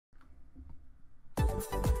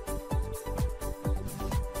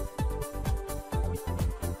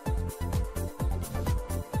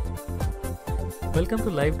Welcome to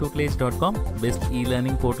Livetutelage.com, best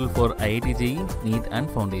e-learning portal for IIT JEE, NEET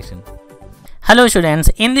and Foundation. Hello students,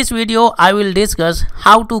 in this video I will discuss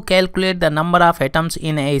how to calculate the number of atoms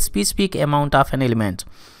in a specific amount of an element.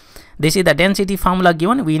 This is the density formula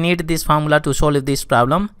given. We need this formula to solve this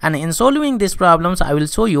problem, and in solving these problems I will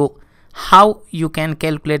show you how you can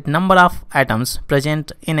calculate number of atoms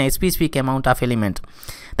present in a specific amount of element.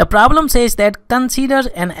 The problem says that consider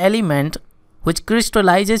an element which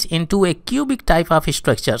crystallizes into a cubic type of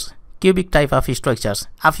structures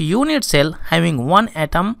of unit cell having one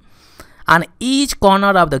atom on each corner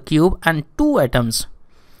of the cube and two atoms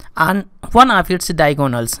on one of its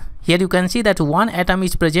diagonals. Here you can see that one atom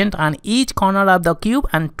is present on each corner of the cube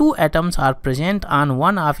and two atoms are present on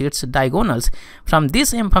one of its diagonals. From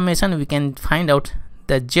this information we can find out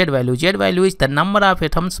the Z value. Z value is the number of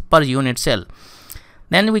atoms per unit cell.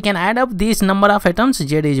 Then we can add up this number of atoms.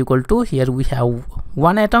 Z is equal to, here we have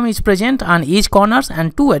one atom is present on each corners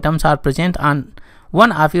and two atoms are present on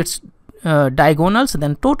one of its diagonals.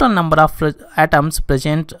 Then total number of atoms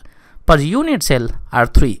present per unit cell are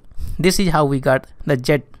 3. This is how we got the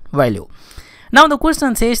Z value. Now the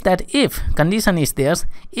question says that if condition is there,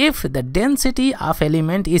 if the density of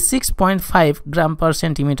element is 6.5 gram per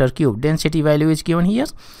centimeter cube, density value is given here,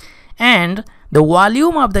 and the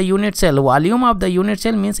volume of the unit cell,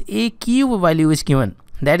 means a cube value is given,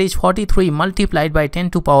 that is 43 multiplied by 10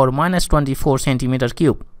 to power minus 24 centimeter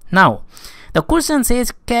cube. Now the question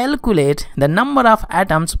says calculate the number of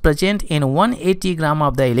atoms present in 180 gram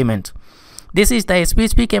of the element. This is the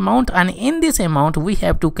specific amount, and in this amount we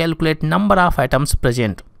have to calculate number of atoms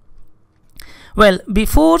present. Well,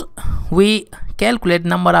 before we calculate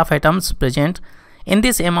number of atoms present in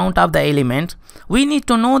this amount of the element, we need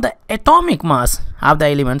to know the atomic mass of the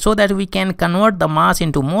element so that we can convert the mass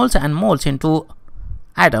into moles and moles into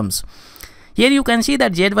atoms. Here you can see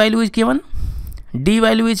that Z value is given, D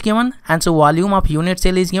value is given, and so volume of unit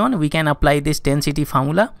cell is given. We can apply this density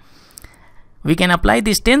formula.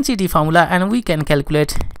 And we can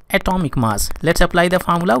calculate atomic mass. Let's apply the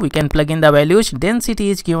formula. We can plug in the values. Density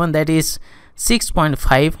is given, that is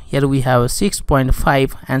 6.5. Here we have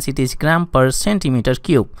 6.5 and it is gram per centimeter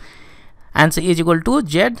cube. Answer is equal to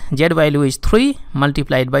Z. Z value is 3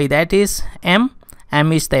 multiplied by that is M.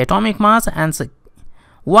 M is the atomic mass, and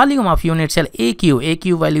volume of unit cell AQ.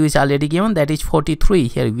 AQ value is already given, that is 43.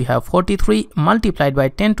 Here we have 43 multiplied by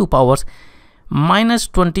 10 to powers minus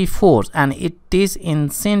 24, and it is in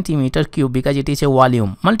centimeter cube because it is a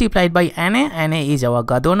volume, multiplied by Na. Na is our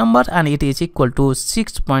Avogadro number, and it is equal to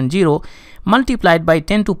 6.0 multiplied by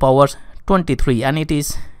 10 to power 23, and it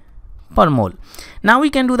is per mole. Now we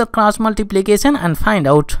can do the cross multiplication and find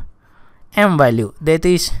out M value, that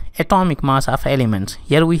is atomic mass of elements.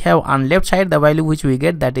 Here we have on left side the value which we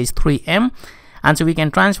get, that is 3M, and so we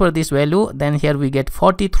can transfer this value. Then here we get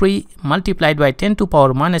 43 multiplied by 10 to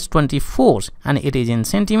power minus 24, and it is in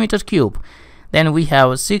centimeter cube. Then we have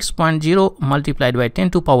 6.0 multiplied by 10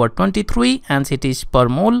 to power 23, and it is per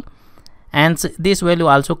mole. And this value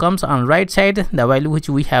also comes on right side, the value which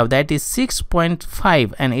we have, that is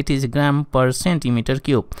 6.5, and it is gram per centimeter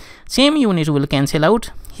cube. Same unit will cancel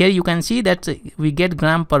out. Here you can see that we get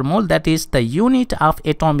gram per mole, that is the unit of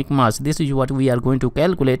atomic mass. This is what we are going to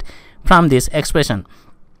calculate from this expression.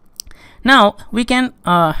 Now we can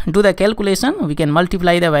do the calculation. We can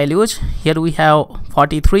multiply the values. Here we have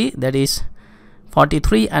 43, that is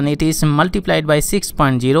 43, and it is multiplied by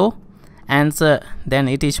 6.0, and then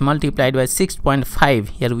it is multiplied by 6.5.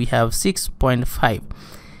 Here we have 6.5.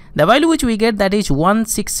 The value which we get, that is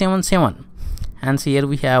 1677, and so here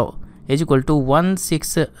we have is equal to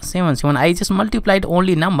 1677. I just multiplied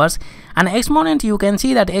only numbers, and exponent, you can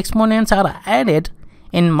see that exponents are added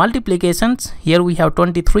in multiplications. Here we have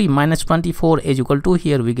 23 minus 24 is equal to,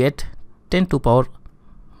 here we get 10 to power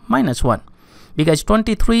minus 1, because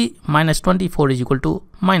 23 minus 24 is equal to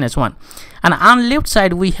minus 1. And on left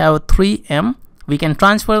side we have 3M. We can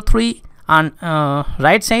transfer 3 on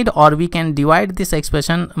right side, or we can divide this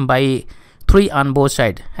expression by 3 on both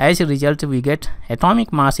sides. As a result, we get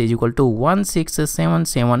atomic mass is equal to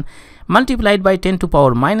 1677 multiplied by 10 to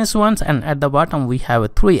power minus 1, and at the bottom we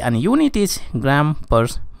have 3, and unit is gram per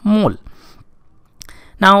mole.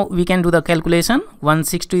 Now we can do the calculation.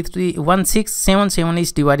 1677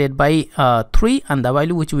 is divided by 3, and the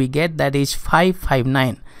value which we get, that is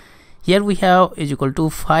 559. Here we have is equal to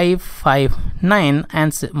 559,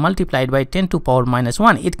 and multiplied by 10 to power minus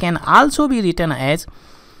 1. It can also be written as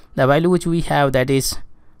the value which we have, that is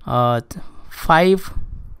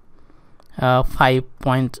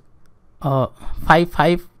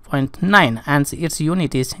 55.9, and its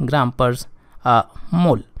unit is gram per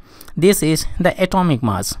mole. This is the atomic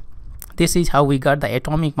mass. This is how we got the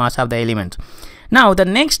atomic mass of the element. Now the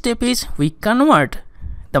next step is we convert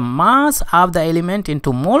the mass of the element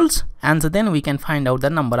into moles, and then we can find out the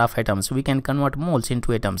number of atoms. We can convert moles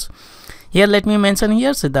into atoms. Here let me mention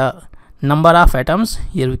here, so the number of atoms.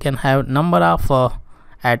 Here we can have number of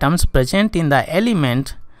atoms present in the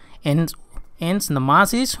element, and hence the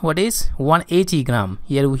mass is what is 180 gram.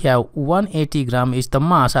 Here we have 180 gram is the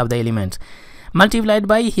mass of the element, multiplied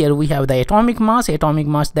by, here we have the atomic mass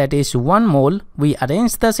that is 1 mole. We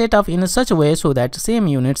arrange the set of in such a way so that same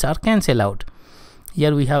units are cancelled out.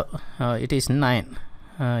 Here we have it is 9,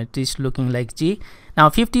 it is looking like G. Now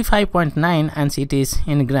 55.9, and it is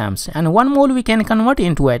in grams, and 1 mole we can convert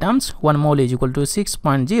into atoms. 1 mole is equal to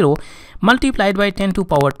 6.0 multiplied by 10 to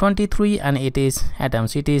power 23, and it is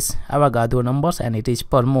atoms. It is Avogadro numbers, and it is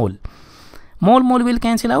per mole. Mole will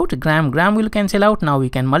cancel out, gram will cancel out. Now we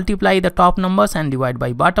can multiply the top numbers and divide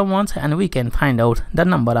by bottom ones, and we can find out the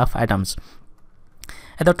number of atoms.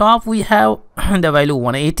 At the top we have the value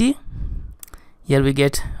 180. Here we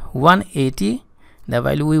get 180. The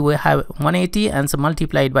value we will have 180 and so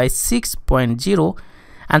multiplied by 6.0,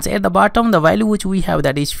 and so at the bottom the value which we have,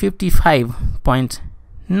 that is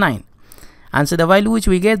 55.9, and so the value which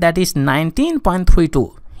we get, that is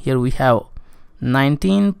 19.32. Here we have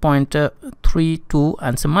 19.32,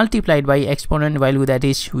 and so multiplied by exponent value, that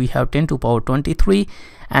is we have 10 to power 23,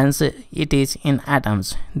 and so it is in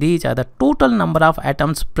atoms. These are the total number of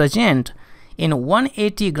atoms present in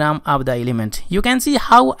 180 gram of the element. You can see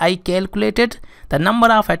how I calculated the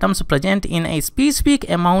number of atoms present in a specific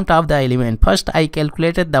amount of the element. First I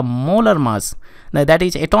calculated the molar mass, that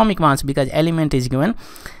is atomic mass, because element is given.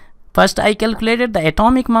 First I calculated the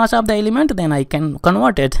atomic mass of the element, then I can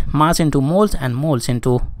converted mass into moles and moles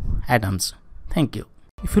into atoms. Thank you.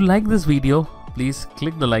 If you like this video, please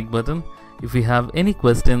click the like button. If you have any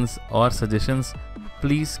questions or suggestions,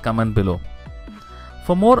 please comment below.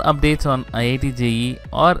 For more updates on IIT JEE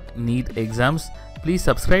or NEET exams, please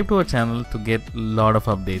subscribe to our channel to get a lot of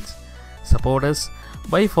updates. Support us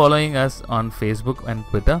by following us on Facebook and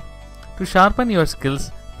Twitter. To sharpen your skills,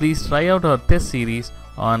 please try out our test series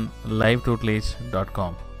on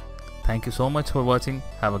livetutelage.com. Thank you so much for watching.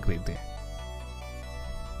 Have a great day.